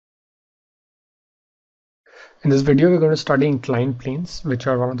In this video, we're going to study inclined planes, which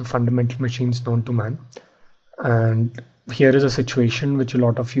are one of the fundamental machines known to man. And here is a situation which a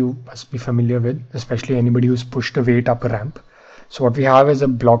lot of you must be familiar with, especially anybody who's pushed a weight up a ramp. So what we have is a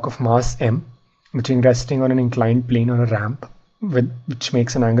block of mass m, which is resting on an inclined plane on a ramp, which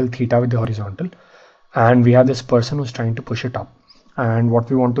makes an angle theta with the horizontal. And we have this person who's trying to push it up. And what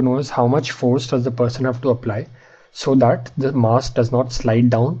we want to know is how much force does the person have to apply so that the mass does not slide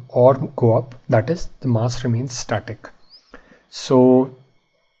down or go up, that is, the mass remains static. So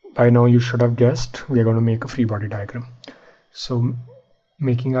by now you should have guessed we are going to make a free body diagram. So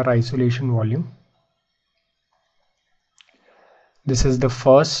making our isolation volume, this is the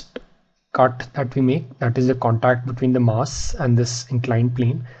first cut that we make, that is the contact between the mass and this inclined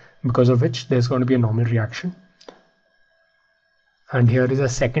plane, because of which there's going to be a normal reaction. And here is a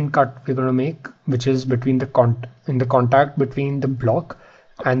second cut we're going to make, which is between the contact between the block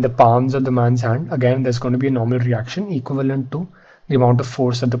and the palms of the man's hand. Again, there's going to be a normal reaction equivalent to the amount of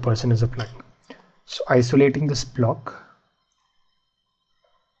force that the person is applying. So isolating this block,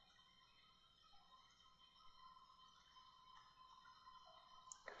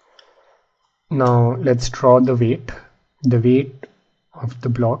 now let's draw the weight. The weight of the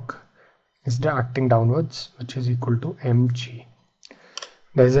block is acting downwards, which is equal to mg.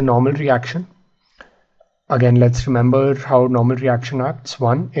 There is a normal reaction. Again, let's remember how normal reaction acts.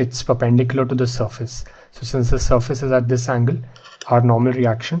 One, it's perpendicular to the surface. So since the surface is at this angle, our normal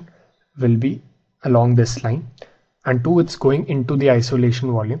reaction will be along this line. And two, it's going into the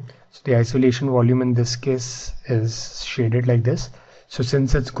isolation volume. So the isolation volume in this case is shaded like this. So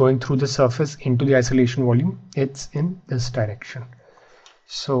since it's going through the surface into the isolation volume, it's in this direction.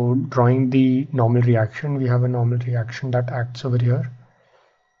 So drawing the normal reaction, we have a normal reaction that acts over here,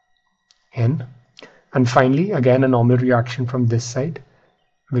 N, and finally again a normal reaction from this side,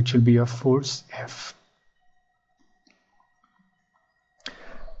 which will be a force F.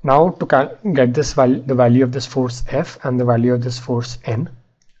 Now to get this the value of this force F and the value of this force N,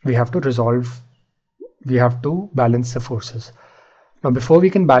 we have to balance the forces. Now before we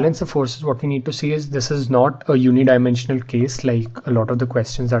can balance the forces, what we need to see is this is not a unidimensional case like a lot of the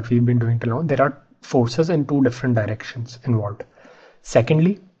questions that we've been doing till now. There are forces in two different directions involved.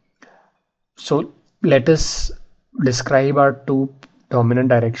 Secondly, so let us describe our two dominant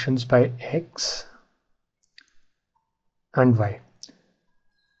directions by x and y.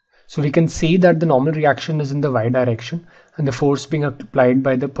 So we can see that the normal reaction is in the y direction and the force being applied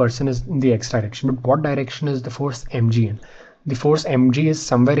by the person is in the x direction. But what direction is the force mg in? The force mg is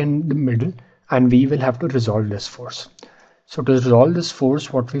somewhere in the middle, and we will have to resolve this force. So to resolve this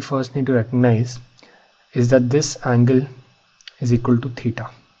force, what we first need to recognize is that this angle is equal to theta.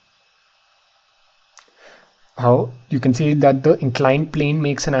 How? You can see that the inclined plane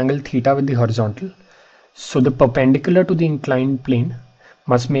makes an angle theta with the horizontal. So the perpendicular to the inclined plane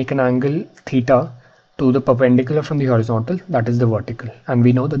must make an angle theta to the perpendicular from the horizontal, that is the vertical. And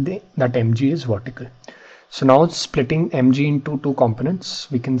we know that that mg is vertical. So now splitting mg into two components,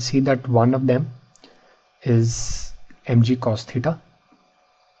 we can see that one of them is mg cos theta.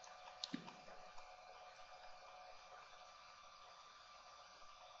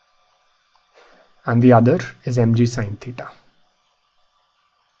 And the other is mg sin theta.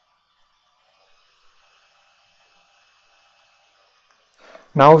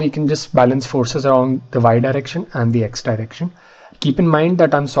 Now we can just balance forces along the y direction and the x direction. Keep in mind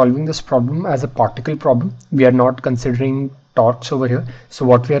that I'm solving this problem as a particle problem. We are not considering torques over here. So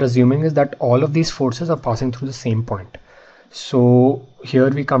what we are assuming is that all of these forces are passing through the same point. So here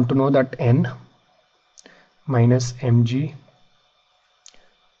we come to know that n minus mg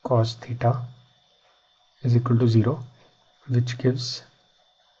cos theta is equal to 0, which gives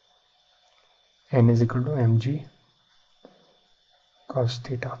n is equal to mg cos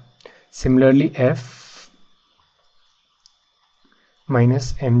theta. Similarly, f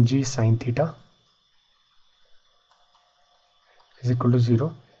minus mg sin theta is equal to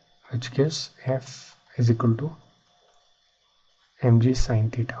 0, which gives f is equal to mg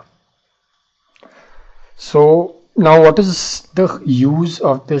sin theta. So now what is the use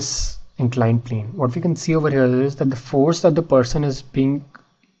of this inclined plane? What we can see over here is that the force that the person is being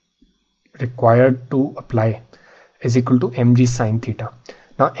required to apply is equal to mg sin theta.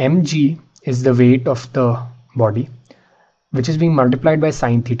 Now mg is the weight of the body, which is being multiplied by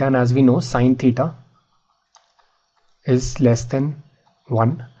sin theta, and as we know, sin theta is less than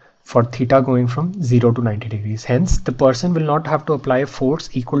 1 for theta going from 0 to 90 degrees. Hence the person will not have to apply a force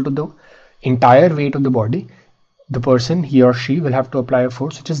equal to the entire weight of the body. The person, he or she, will have to apply a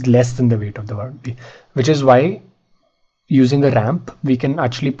force which is less than the weight of the body, which is why using a ramp we can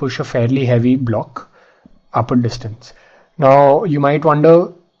actually push a fairly heavy block upward distance. Now you might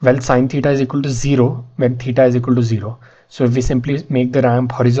wonder, well, sine theta is equal to 0 when theta is equal to 0. So if we simply make the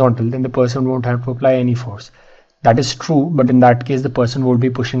ramp horizontal, then the person won't have to apply any force. That is true, but in that case the person won't be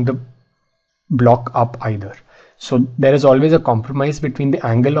pushing the block up either. So there is always a compromise between the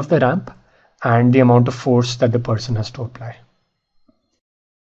angle of the ramp and the amount of force that the person has to apply.